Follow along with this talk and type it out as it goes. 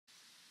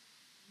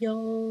Yo,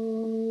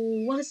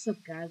 what's up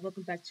guys?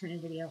 Welcome back to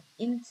another video.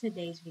 In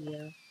today's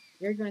video,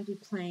 we're going to be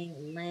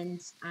playing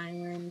Lens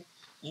Island,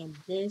 and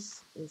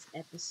this is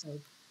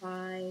episode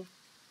 5. If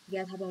you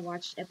guys haven't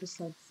watched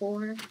episode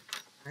 4,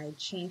 I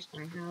changed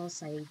my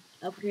house. I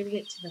upgraded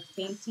it to the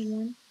fancy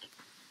one,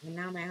 and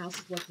now my house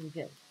is looking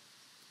good.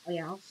 Oh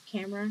yeah, off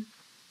camera,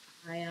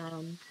 I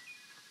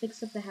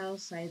fixed up the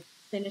house. I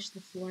finished the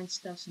floor and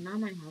stuff, so now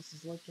my house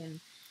is looking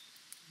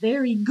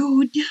very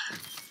good.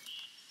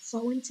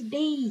 So in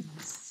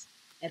today's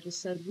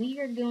episode, we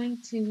are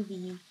going to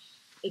be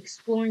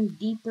exploring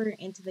deeper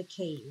into the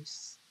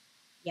caves.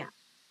 Yeah,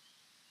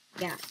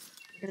 yeah,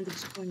 we're gonna be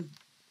exploring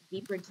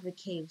deeper into the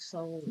caves.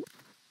 So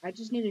I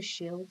just need a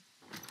shield,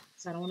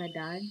 so I don't want to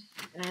die.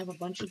 And I have a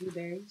bunch of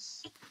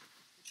blueberries,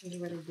 which is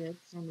really good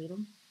because I need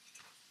them.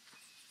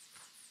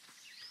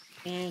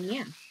 And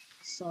yeah,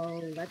 so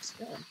let's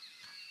go.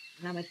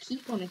 And I'm gonna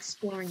keep on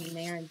exploring in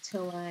there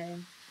until I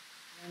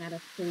run out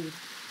of food.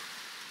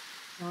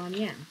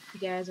 Yeah, if you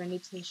guys are new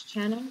to this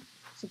channel,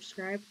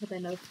 subscribe, hit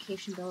that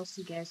notification bell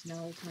so you guys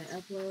know when I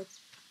upload.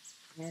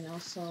 And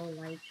also,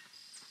 like,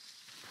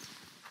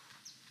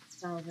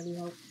 that would really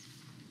help.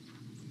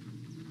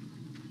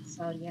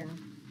 So, yeah.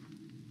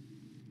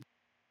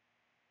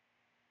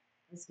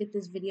 Let's get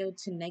this video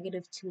to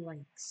 -2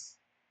 likes.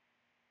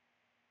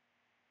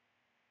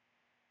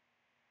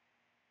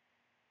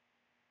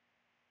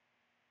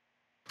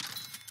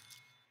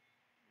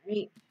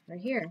 Right, we're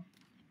here.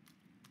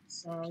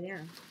 So,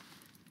 yeah.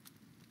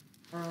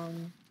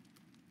 Um,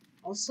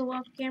 also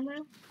off camera,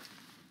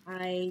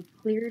 I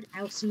cleared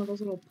out some of those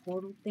little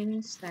portal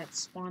things that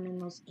spawn in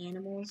those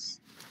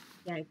animals.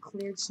 Yeah, I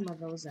cleared some of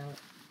those out.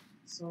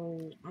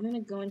 So, I'm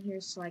gonna go in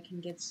here so I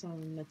can get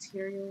some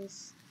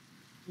materials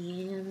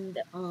and,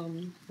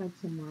 fight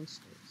some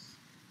monsters.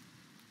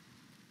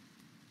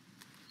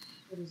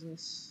 What is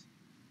this?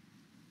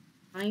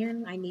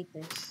 Iron? I need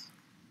this.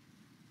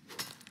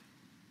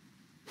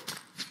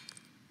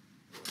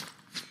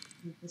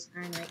 Need this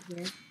iron right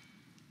here.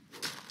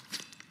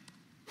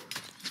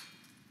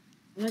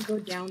 I'm gonna go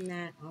down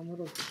that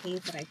little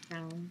cave that I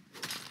found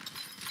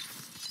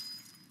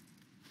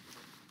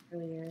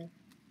earlier.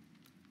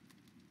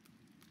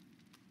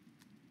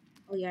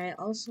 Oh yeah, I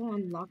also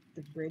unlocked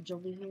the bridge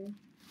over here.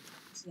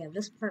 So yeah,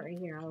 this part right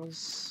here, I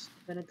was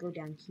gonna go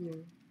down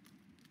here.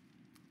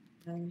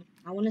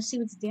 I want to see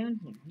what's down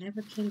here. I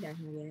never came down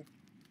here yet.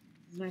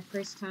 This is my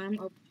first time.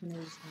 Oh,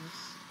 Kennedy's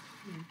house.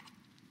 Yeah.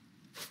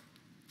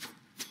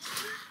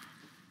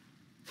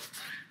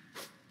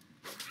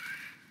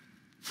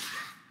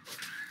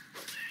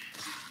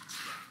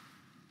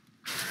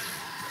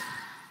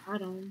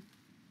 Got him.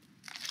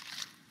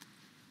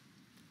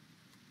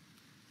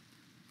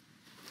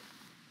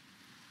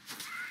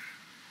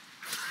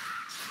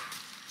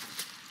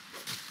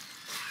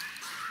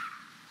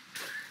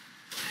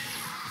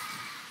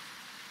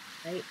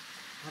 Right,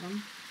 got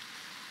him.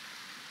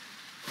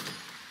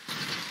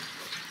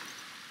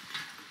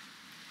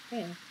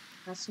 Okay,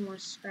 got some more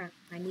scrap.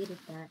 I needed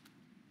that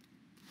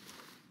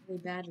really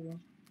badly.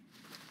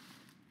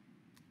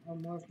 Oh,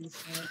 more of these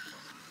things.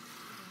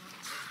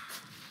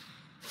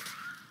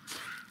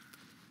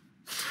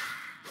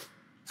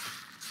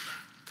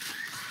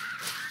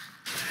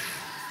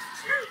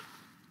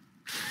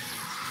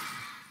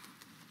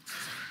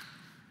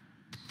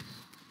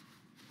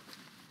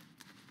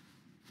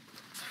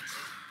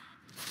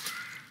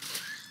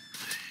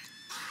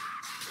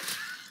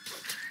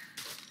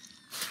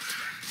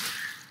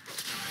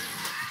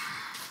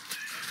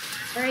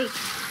 Right,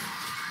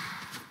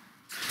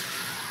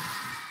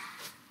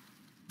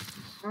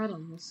 got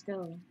him. Let's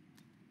go.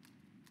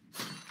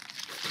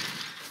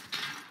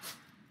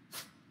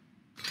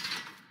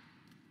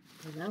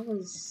 Well,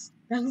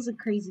 that was a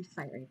crazy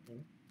fight right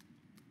there.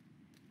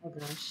 Oh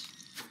gosh.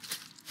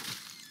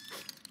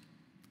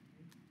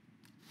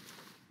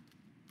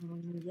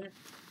 Yep.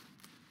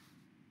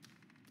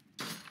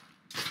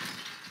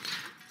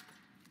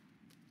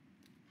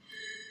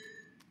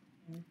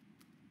 Okay.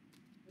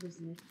 What is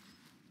this?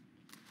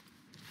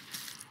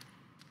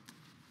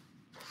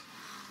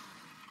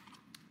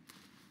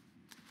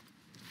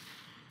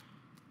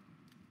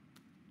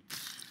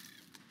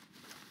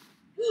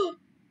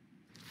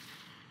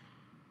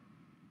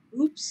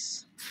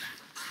 Oops.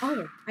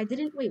 Oh, I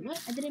didn't. Wait, what?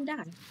 I didn't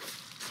die.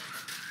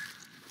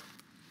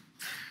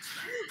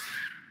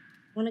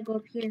 I want to go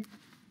up here.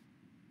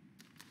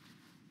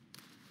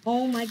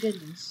 Oh my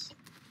goodness.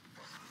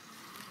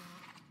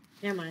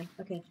 Never mind.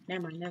 Okay,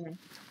 never mind, never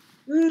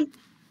mind.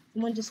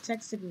 Someone just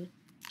texted me.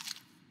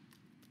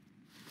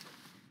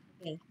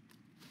 Okay.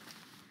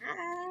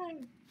 Ah!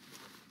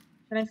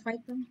 Should I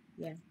fight them?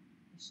 Yeah,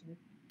 I should.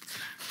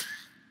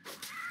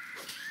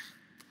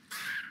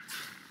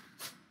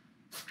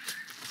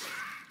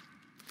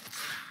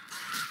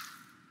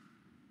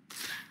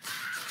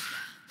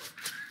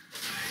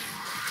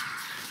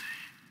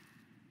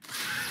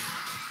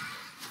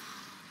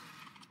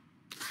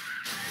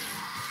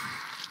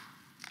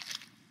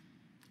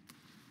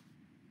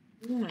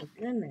 Oh my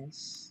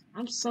goodness.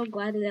 I'm so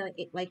glad that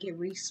it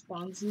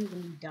respawns you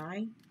when you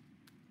die.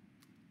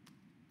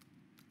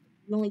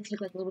 You only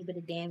take like a little bit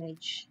of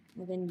damage,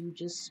 and then you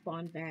just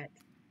spawn back.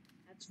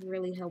 That's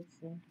really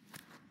helpful.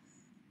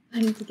 I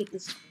need to get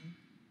this thing.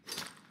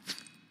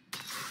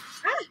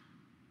 Ah!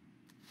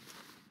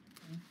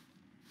 Okay.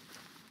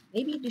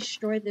 Maybe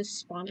destroy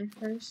this spawner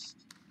first.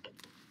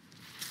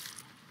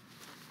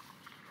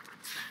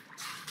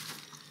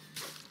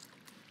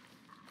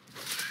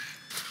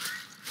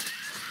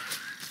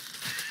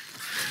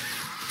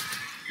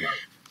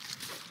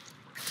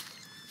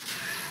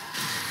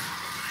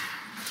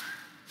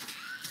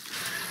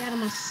 Get out of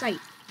my sight.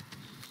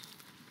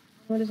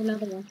 Oh, there's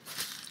another one.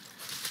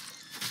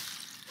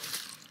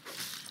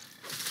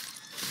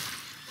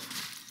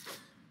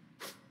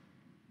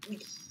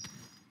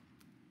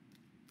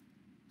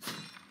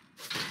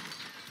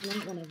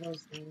 Not one of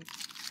those things.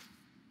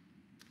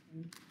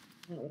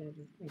 Not what I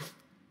just did.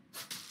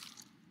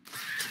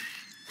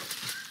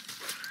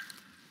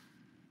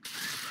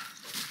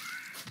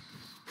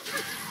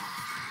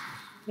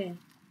 Okay.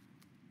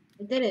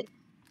 I did it.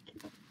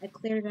 I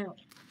cleared it out.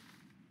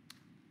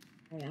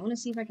 Alright, I want to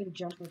see if I can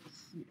jump over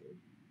here.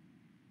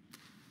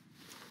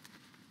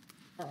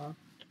 Uh-oh.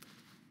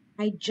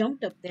 I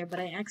jumped up there, but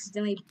I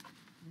accidentally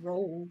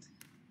rolled.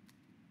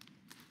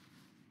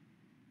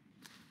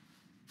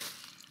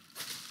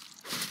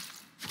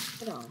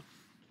 Get off.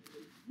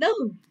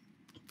 No!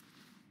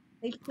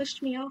 They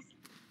pushed me off.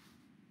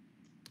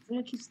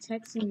 Someone keeps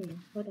texting me.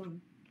 Hold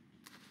on.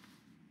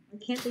 Why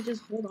can't they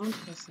just hold on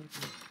for a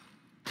second?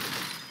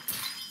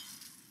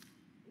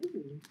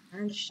 Ooh,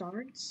 iron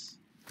shards.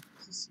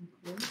 This is some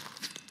cool.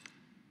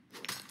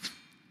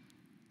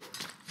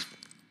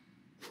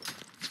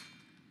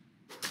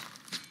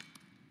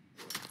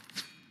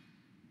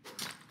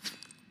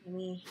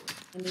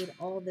 I need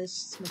all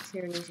this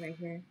materials right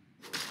here.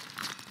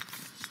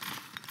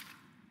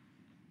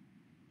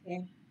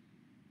 Okay.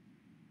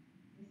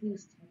 Let's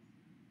use text.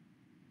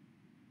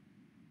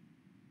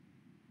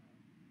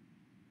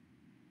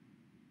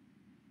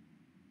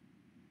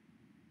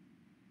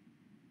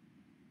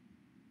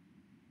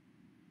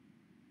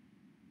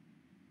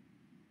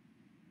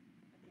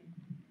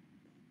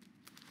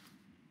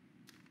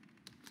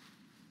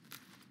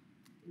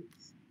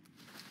 Oops.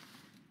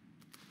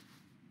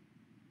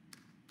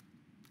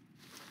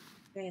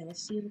 Okay,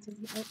 let's see what's in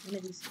one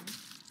of these things.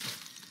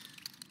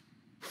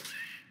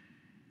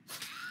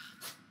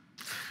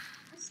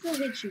 I still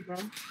hit you, bro.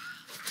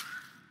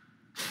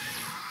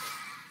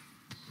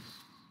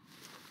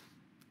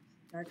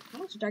 Dark. How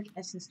much dark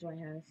essence do I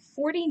have?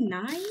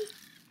 49?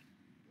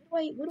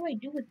 What do I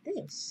do with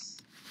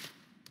this?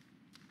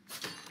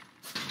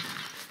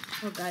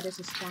 Oh god, there's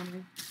a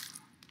spawner.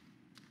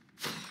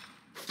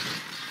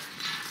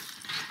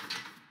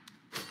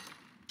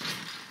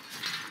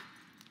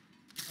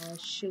 Oh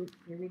shoot,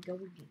 here we go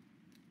again.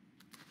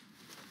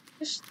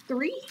 There's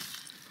 3?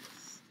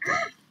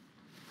 Ah!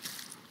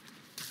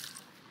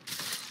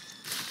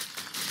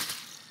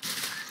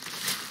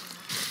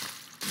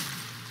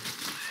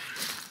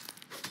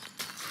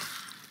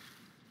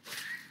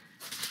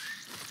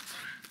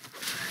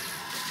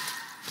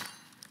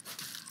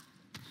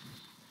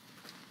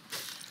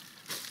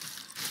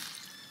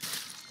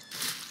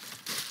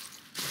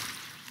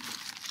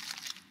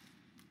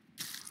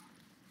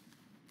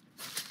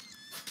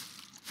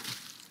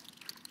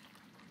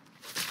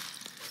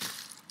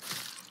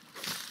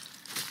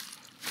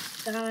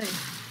 Die.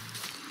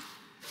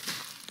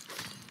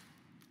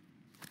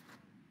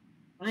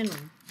 Finally.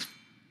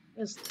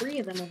 There's 3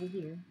 of them over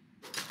here.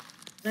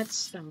 That's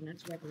stone,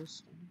 that's regular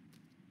stone.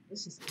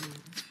 This is iron.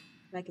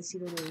 I can see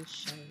the little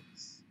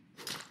shards.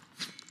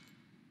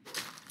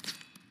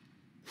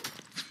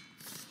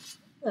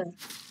 Look.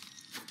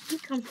 You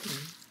come from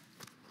me.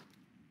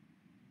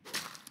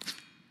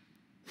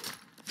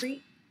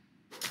 3.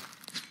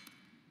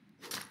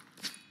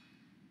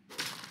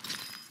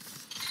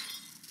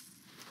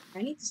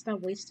 I need to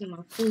stop wasting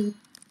my food.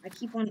 I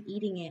keep on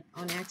eating it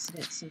on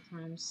accident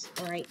sometimes.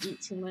 Or I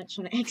eat too much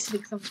on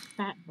accident because I'm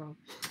fat, bro.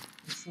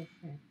 I'm so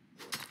fat.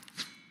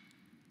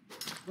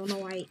 I don't know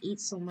why I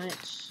eat so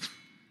much.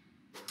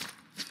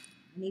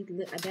 I need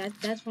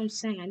that's what I'm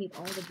saying. I need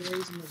all the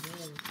berries in the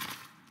world.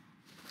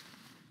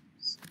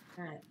 So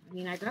fat. I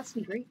mean, I got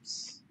some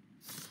grapes.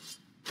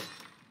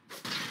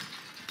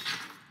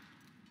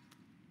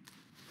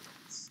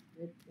 It's a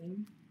good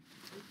thing.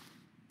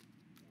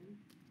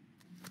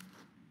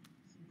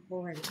 Some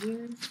coal right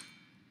here.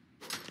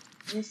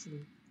 This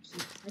and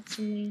keep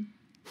texting me.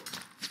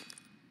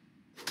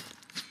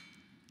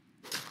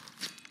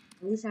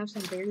 At least have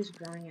some berries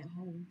growing at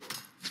home.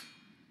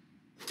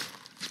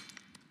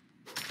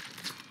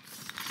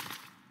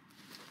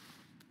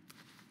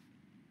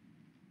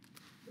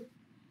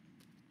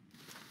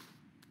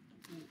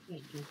 I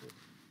can't drink it.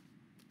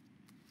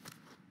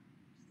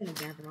 I'm just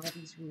gonna gather all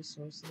these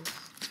resources.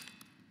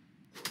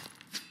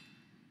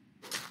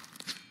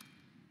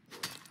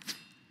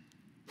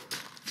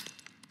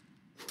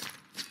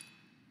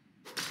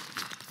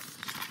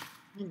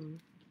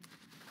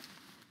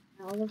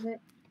 All of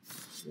it?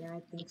 Yeah, I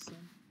think so.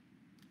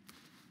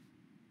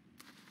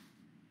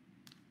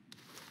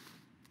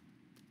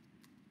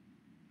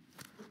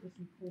 There's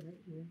some coal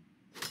right here.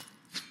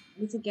 I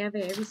need to gather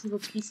every single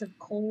piece of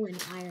coal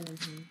and iron in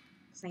here.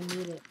 Because I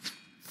need it.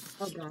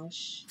 Oh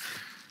gosh.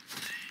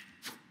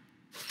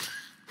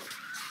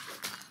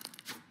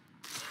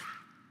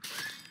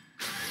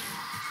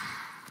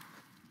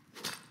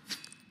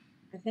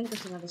 I think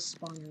there's another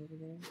spawner over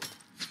there.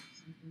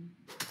 Something.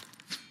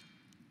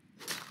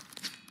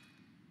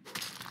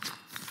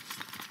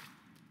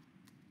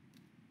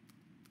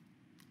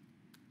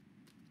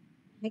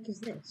 What the heck is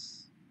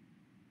this?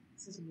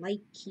 This is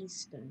light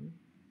keystone.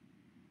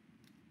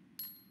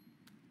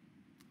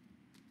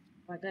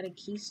 Oh, I got a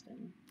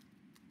keystone.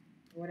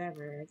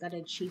 Whatever. I got an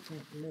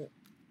achievement lit.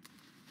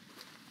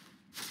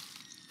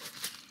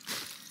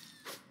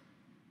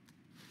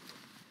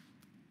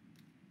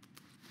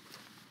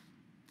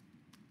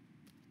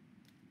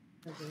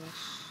 Oh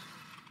gosh.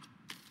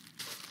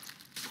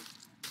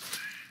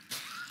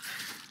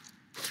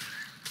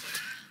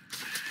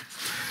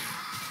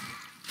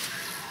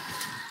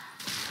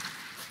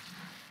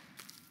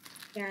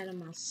 Get out of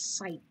my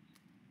sight.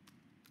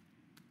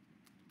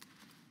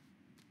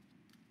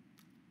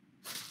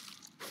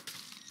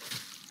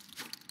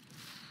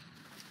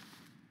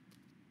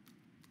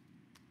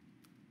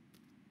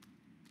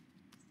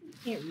 You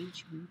can't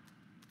reach me.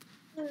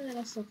 Oh,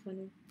 that's so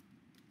funny.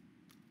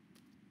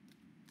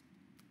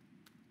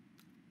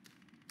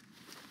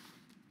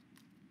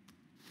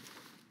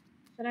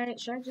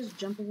 Should I just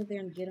jump over there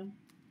and get him?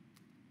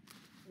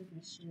 I think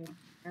I should.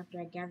 After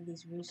I gather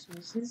these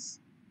resources.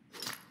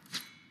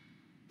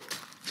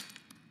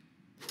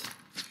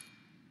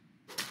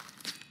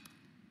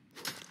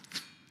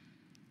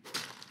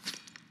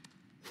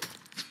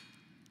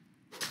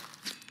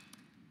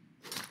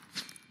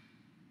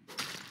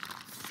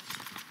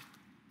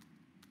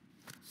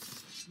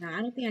 No,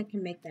 I don't think I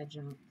can make that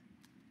jump.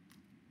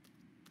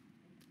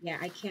 Yeah,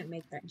 I can't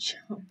make that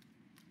jump.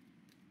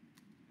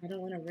 I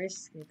don't want to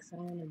risk it because I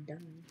don't want to die.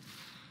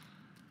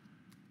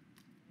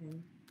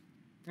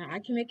 Now, I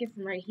can make it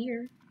from right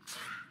here.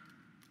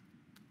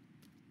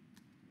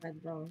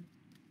 Like, bro,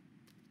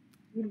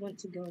 who would want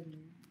to go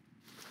there?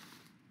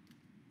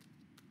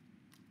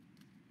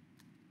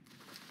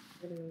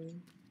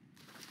 Literally.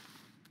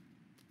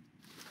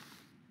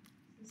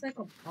 It's like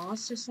a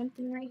boss or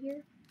something right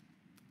here.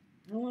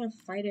 I don't want to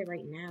fight it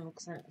right now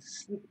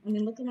because I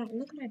mean, look at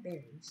my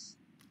berries.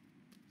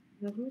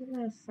 Now, who's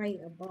gonna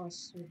fight a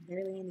boss with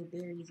barely any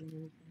berries and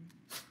anything?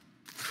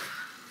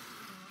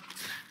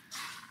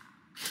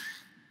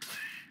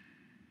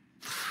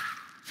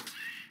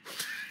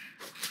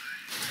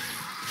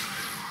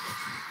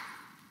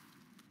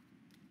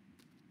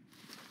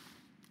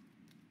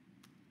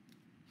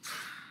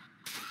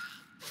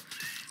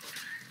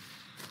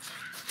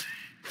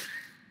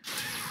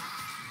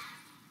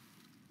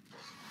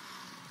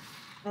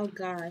 Oh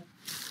god.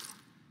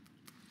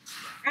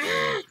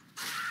 Ah!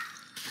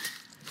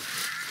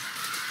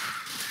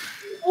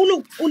 Oh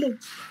no! Oh no!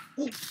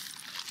 Oh,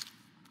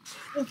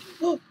 oh,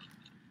 oh.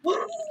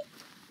 Oh.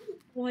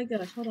 Oh my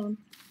gosh, hold on.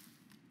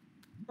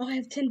 Oh, I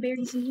have 10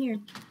 berries in here.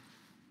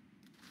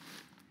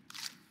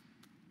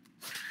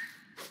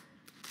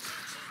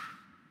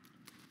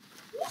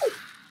 Woo!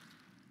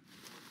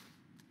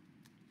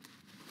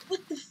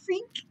 What the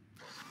freak?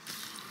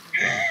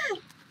 Ah!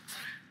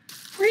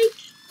 Freak!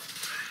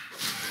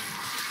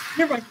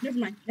 Never mind, never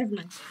mind, never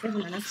mind, never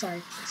mind. I'm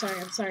sorry. I'm sorry,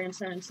 I'm sorry, I'm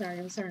sorry, I'm sorry,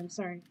 I'm sorry, I'm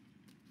sorry.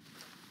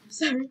 I'm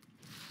sorry.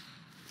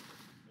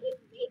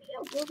 Maybe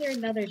I'll go there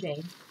another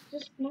day.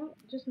 Just not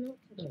today.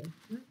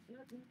 Not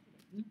today.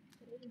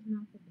 Today is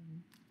not the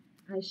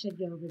day. I should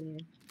go over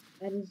there.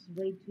 That is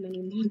way too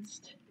many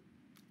monsters.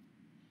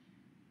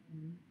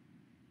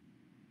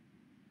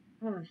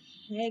 Oh,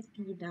 heck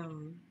you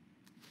down.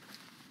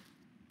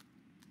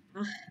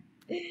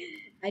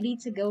 I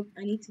need to go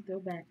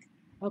back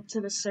up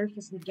to the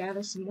surface and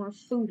gather some more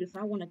food if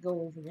I want to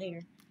go over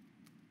there.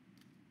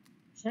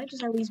 Should I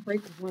just at least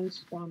break one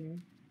spawner?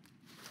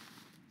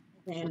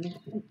 Then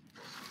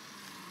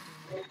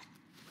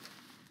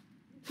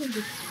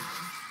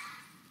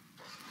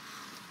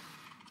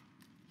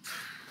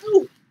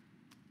Ooh!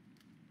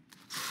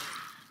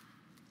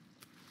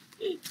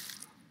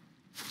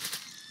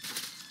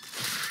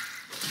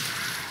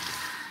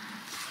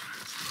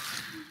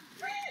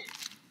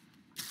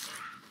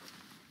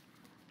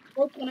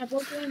 I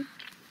broke one.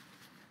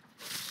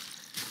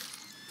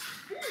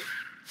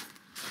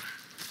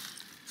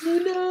 Oh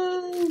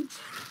no!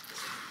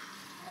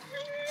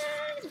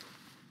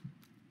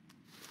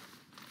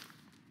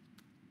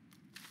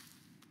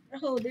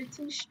 Oh, they're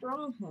too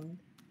strong, huh?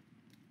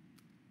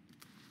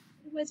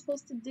 What am I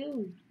supposed to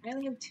do? I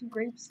only have 2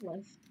 grapes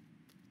left.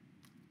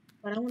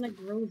 But I want to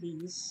grow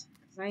these.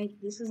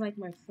 This is like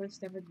my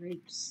first ever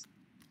grapes.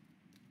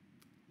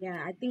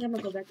 Yeah, I think I'm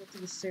gonna go back up to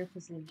the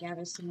surface and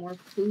gather some more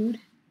food.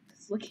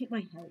 Cause look at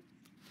my health.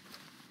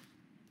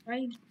 If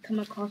I come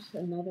across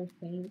another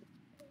thing,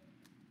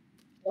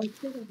 well, I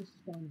still have a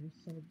spawner,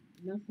 so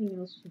nothing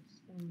else should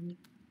spawn.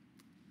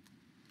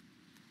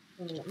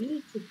 So I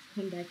need to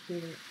come back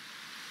here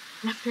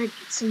after I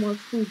get some more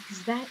food,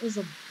 because that's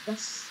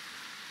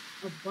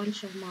a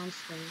bunch of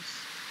monsters.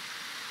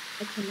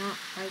 I cannot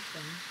fight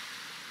them.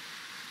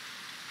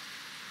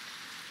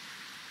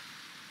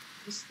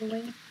 This the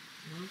way?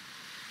 No.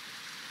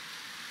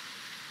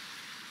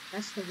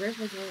 That's the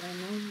river though. I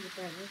know what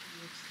that river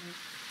looks like.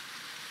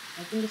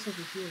 I think it's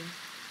over here.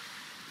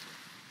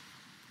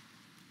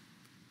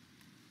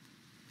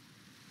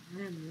 I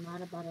am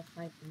not about to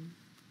fight them.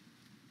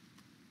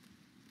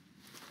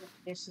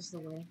 This is the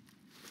way.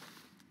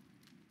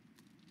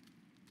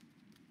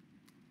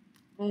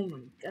 Oh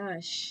my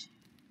gosh.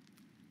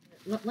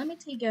 Let me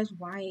tell you guys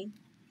why.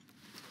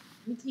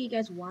 Let me tell you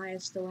guys why I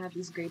still have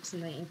these grapes in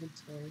my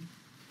inventory.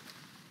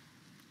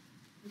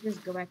 Let me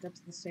just go back up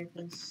to the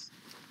surface,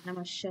 and I'm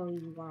gonna show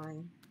you why.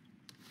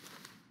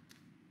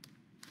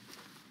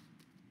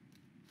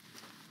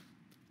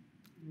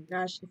 Oh my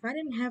gosh, if I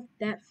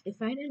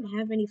didn't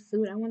have any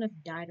food, I would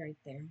have died right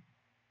there.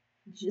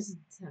 Just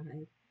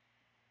died.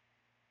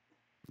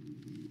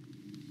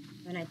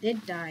 And I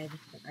did die.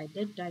 I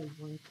did die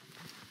one time.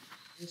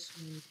 This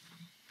one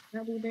time.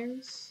 Not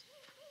blueberries?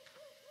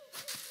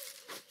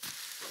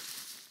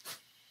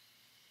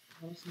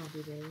 No, it's not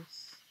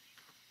blueberries.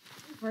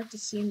 It's hard to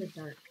see in the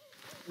dark.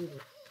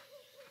 Okay.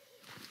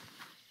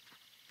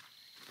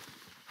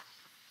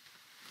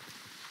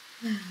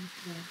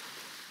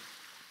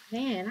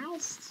 Man, I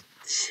was...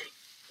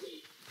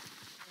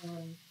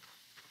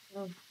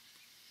 oh,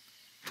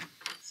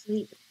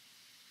 sleep.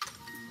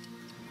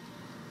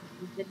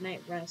 Good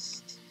night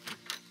rest.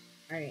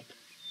 Alright.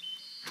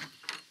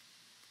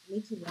 I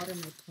need to water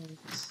my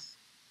plants.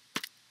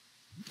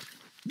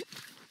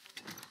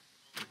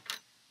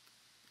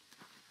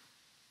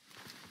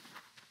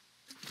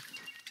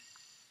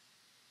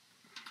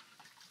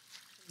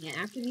 Yeah,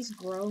 after these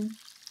grow,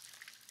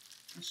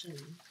 I'll show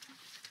you.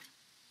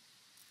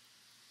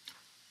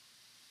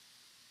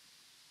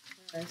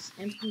 It's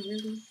empty,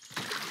 really.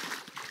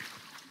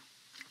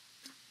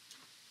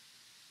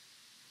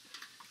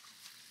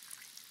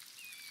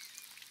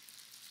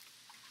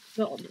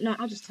 No,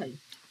 I'll just tell you.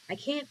 I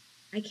can't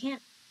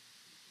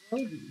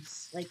grow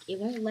these. Like, it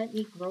won't let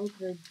me grow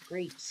the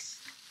grapes.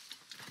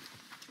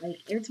 Like,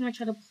 every time I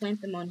try to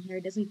plant them on here,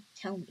 it doesn't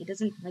tell me. It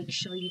doesn't, like,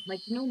 show you.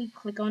 Like, you know when you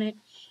click on it,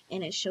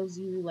 and it shows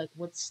you, like,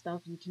 what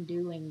stuff you can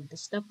do, and the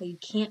stuff that you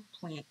can't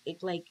plant,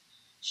 it, like,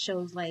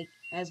 shows, like,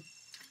 as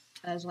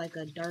like,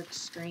 a dark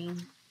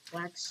screen,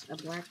 a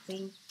black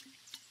thing.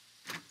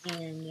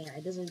 And, yeah,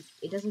 it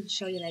doesn't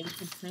show you that you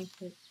can plant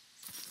it.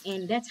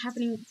 And that's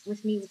happening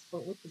with me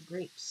with the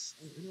grapes.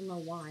 And I don't know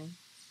why.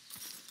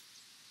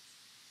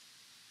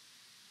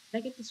 Did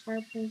I get this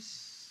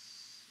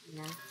fireplace?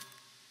 Yeah.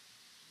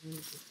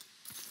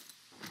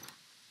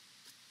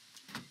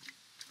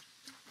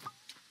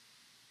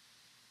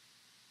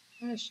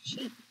 That's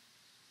cheap.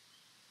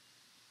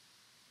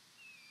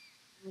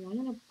 I'm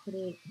gonna put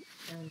it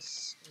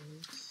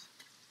downstairs.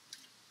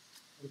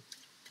 Like,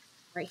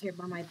 right here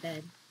by my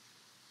bed.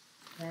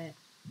 That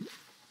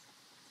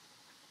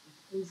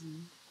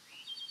cozy.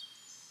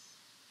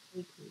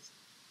 Very cozy.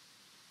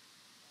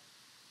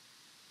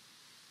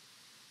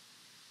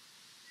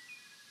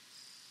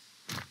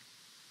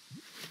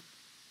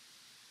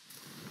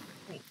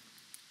 Wait.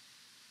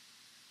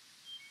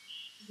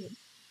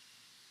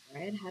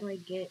 Red? How do I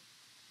get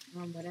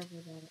whatever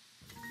that is?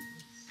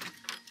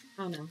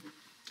 I don't know.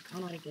 I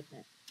don't know how to get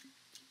that.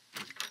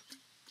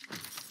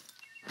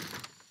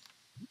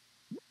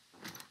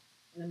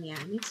 Yeah,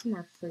 I need some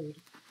more food.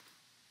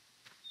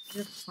 I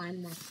gotta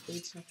find more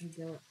food so I can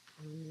go.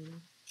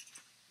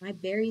 My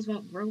berries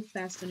won't grow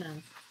fast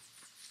enough.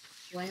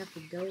 So I have to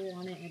go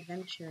on an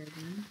adventure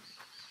again.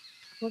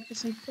 Look for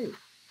some food.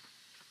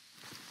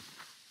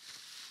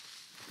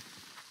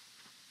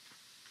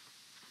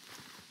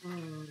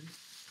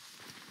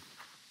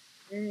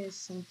 There is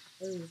some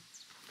food.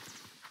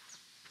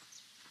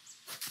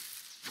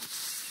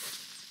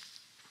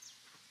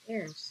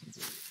 There's some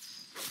food.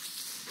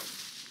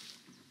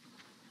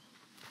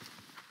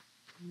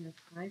 I have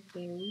 5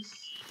 berries.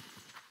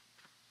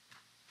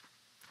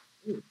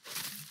 Ooh.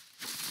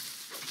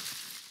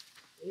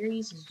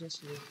 Berries is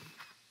just one.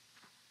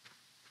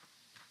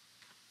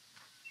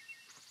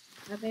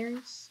 Is that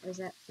berries? Or is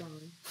that flour?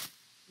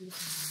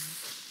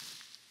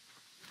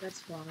 That's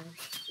flour.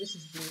 This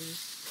is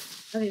berries.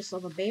 Okay, so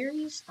the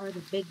berries are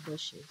the big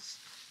bushes.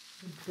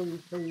 The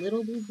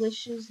little blue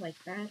bushes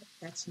like that,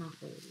 that's not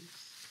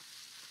berries.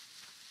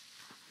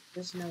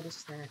 Just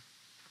notice that.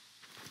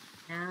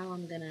 Now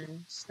I'm gonna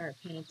start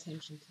paying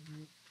attention to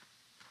that.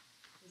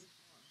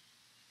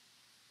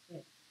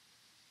 Yeah.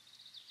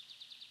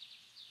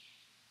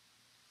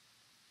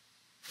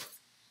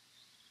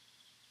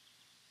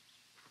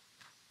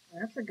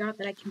 I forgot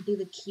that I can do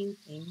the Q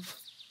thing.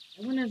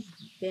 That wouldn't have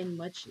been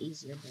much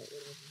easier, but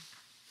whatever.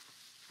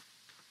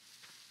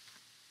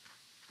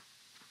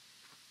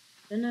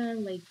 I'm gonna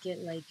like get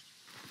like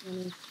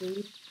any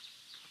food.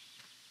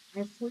 I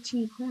have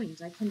 14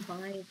 coins. I can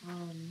buy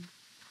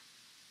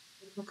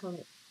what do I call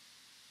it?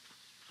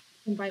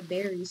 I can buy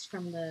berries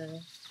from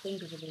the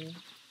thing over there.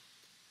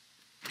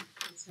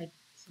 It's like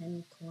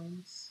 10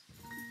 coins.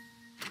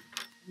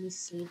 Let me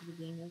save the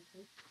game real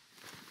quick.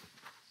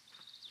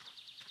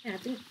 Yeah, I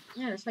think,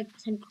 yeah, it's like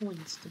 10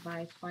 coins to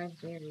buy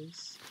 5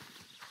 berries.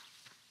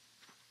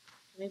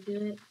 Did I do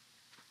it?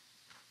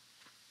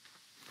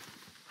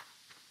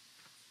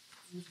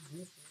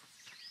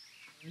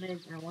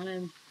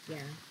 Yeah.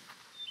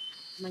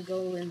 I'm gonna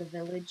go in the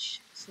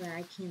village so that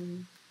I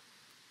can.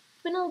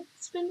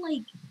 It's been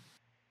like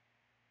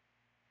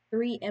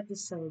 3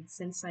 episodes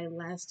since I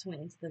last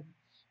went into the.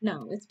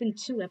 No, it's been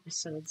 2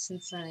 episodes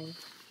since I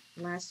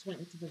last went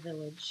into the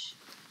village.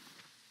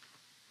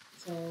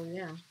 So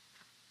yeah,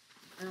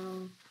 I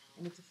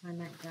need to find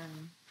that guy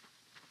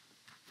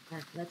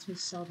that lets me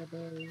sell the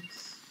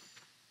berries.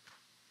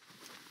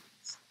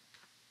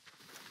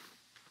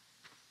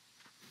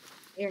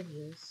 There he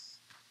is.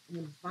 I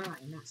mean, buy,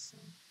 not sell.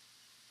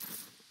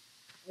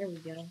 There we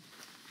go.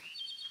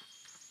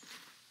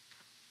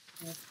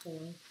 That's 4.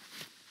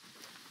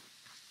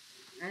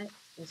 That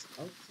is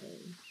okay.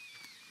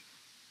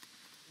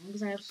 As long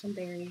as I have some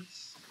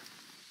berries.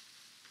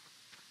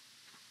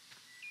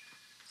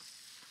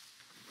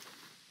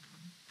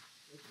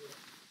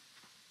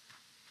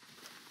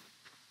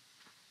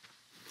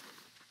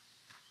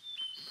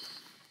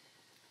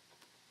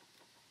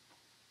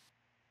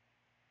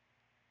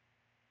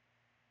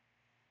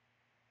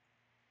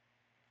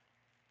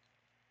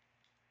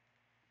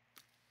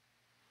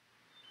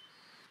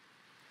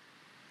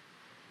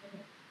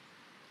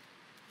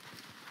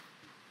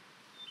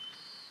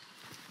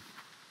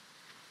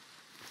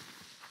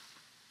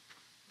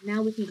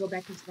 Now we can go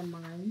back into the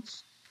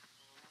mines.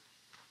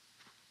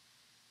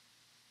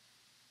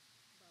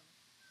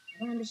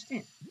 I don't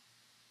understand.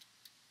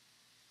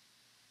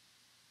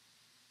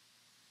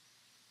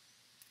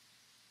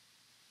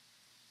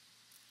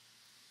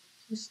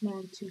 Too small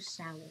and too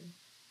sour.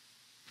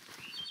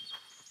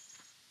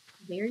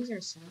 Berries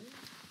are sour?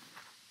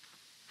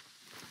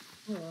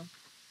 Oh well.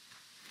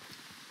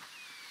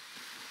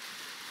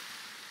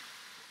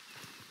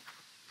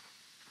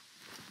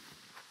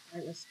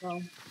 Alright, let's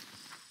go.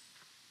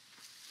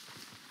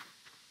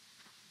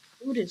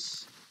 Do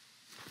this.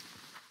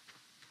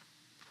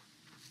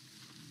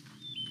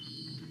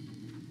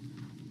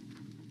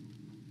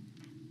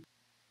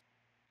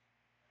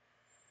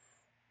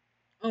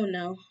 Oh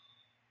no.